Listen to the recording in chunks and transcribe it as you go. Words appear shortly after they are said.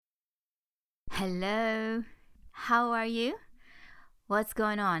Hello. How are you? What's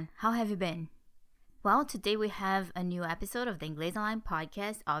going on? How have you been? Well, today we have a new episode of the Inglês Online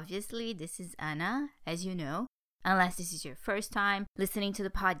podcast. Obviously, this is Anna, as you know, unless this is your first time listening to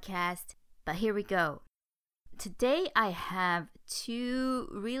the podcast. But here we go. Today I have two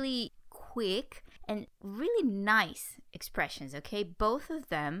really quick and really nice expressions, okay? Both of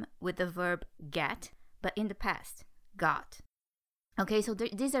them with the verb get, but in the past, got. Okay, so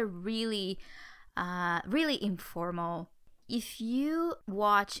these are really informal. If you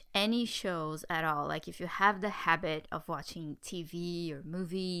watch any shows at all, like if you have the habit of watching TV or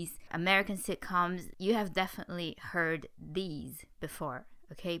movies, American sitcoms, you have definitely heard these before,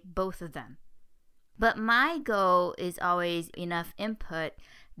 okay? Both of them. But my goal is always enough input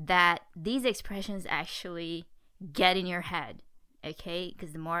that these expressions actually get in your head, okay?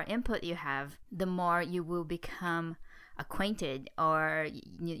 Because the more input you have, the more you will become acquainted or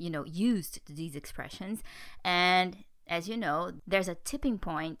used to these expressions. And as you know, there's a tipping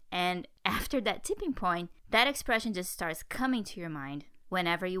point, and after that tipping point, that expression just starts coming to your mind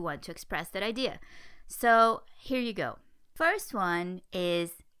whenever you want to express that idea. So here you go. First one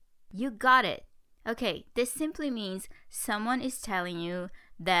is you got it. Okay, this simply means someone is telling you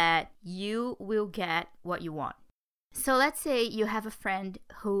that you will get what you want. So let's say you have a friend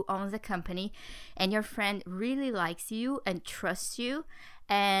who owns a company and your friend really likes you and trusts you,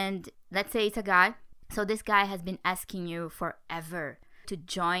 and let's say it's a guy. So this guy has been asking you forever to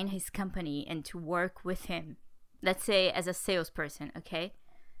join his company and to work with him. Let's say as a salesperson, okay?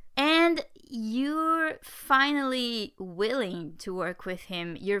 And you're finally willing to work with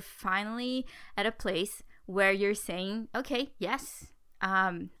him. You're finally at a place where you're saying, okay, yes,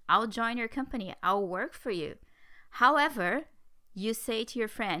 I'll join your company. I'll work for you. However, you say to your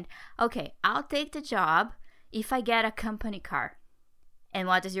friend, okay, I'll take the job if I get a company car. And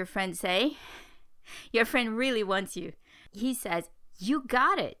what does your friend say? Your friend really wants you. He says, you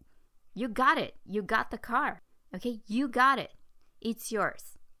got it. You got it. You got the car. Okay, you got it. It's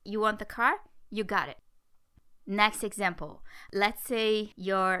yours. You want the car? You got it. Next example. Let's say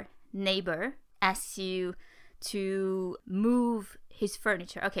your neighbor asks you to move his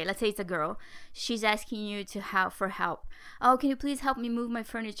furniture. Okay, let's say it's a girl. She's asking you for help. Oh, can you please help me move my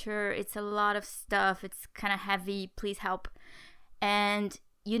furniture? It's a lot of stuff. It's kind of heavy. Please help. And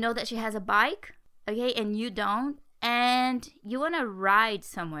you know that she has a bike, okay, and you don't. And you want to ride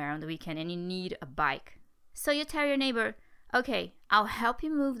somewhere on the weekend and you need a bike. So you tell your neighbor, okay, I'll help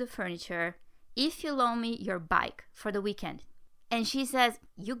you move the furniture if you loan me your bike for the weekend. And she says,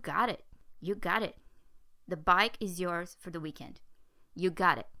 you got it. You got it. The bike is yours for the weekend. You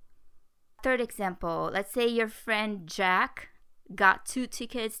got it. Third example, let's say your friend Jack got 2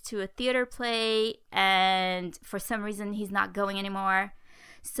 tickets to a theater play and for some reason he's not going anymore.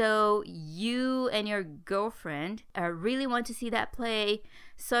 So you and your girlfriend really want to see that play.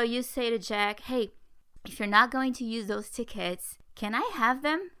 So you say to Jack, hey, if you're not going to use those tickets, can I have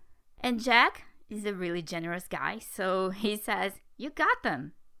them? And Jack is a really generous guy. So he says, you got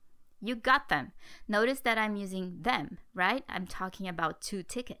them. You got them. Notice that I'm using them, right? I'm talking about 2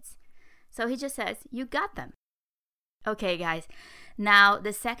 tickets. So he just says, you got them. Okay, guys. Now,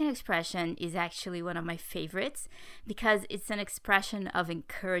 the second expression is actually one of my favorites because it's an expression of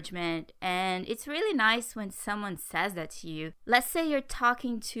encouragement, and it's really nice when someone says that to you. Let's say you're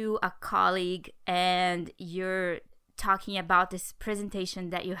talking to a colleague and you're talking about this presentation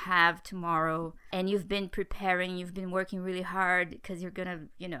that you have tomorrow and you've been preparing, you've been working really hard because you're gonna,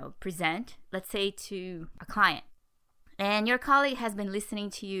 present, let's say to a client. And your colleague has been listening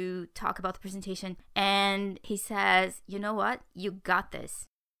to you talk about the presentation and he says, you know what? You got this.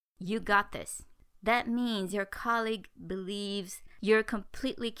 You got this. That means your colleague believes you're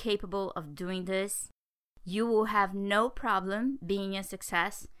completely capable of doing this. You will have no problem being a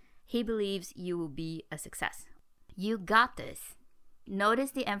success. He believes you will be a success. You got this.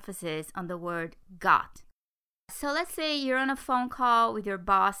 Notice the emphasis on the word got. So let's say you're on a phone call with your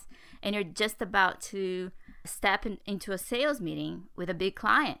boss and you're just about to step into a sales meeting with a big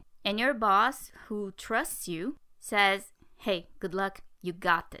client. And your boss, who trusts you, says, hey, good luck. You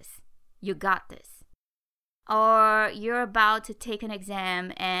got this. You got this. Or you're about to take an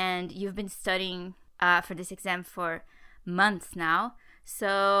exam and you've been studying for this exam for months now.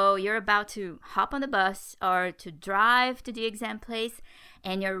 So you're about to hop on the bus or to drive to the exam place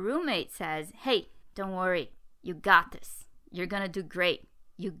and your roommate says, hey, don't worry, you got this. You're going to do great.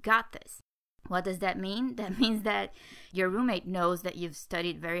 You got this. What does that mean? That means that your roommate knows that you've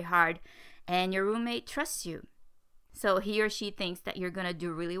studied very hard and your roommate trusts you. So he or she thinks that you're going to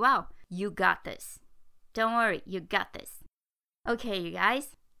do really well. You got this. Don't worry, you got this. Okay, you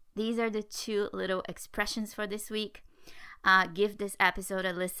guys. these are the 2 little expressions for this week. Give this episode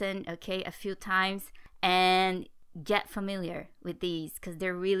a listen, okay, a few times, and get familiar with these because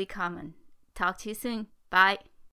they're really common. Talk to you soon. Bye.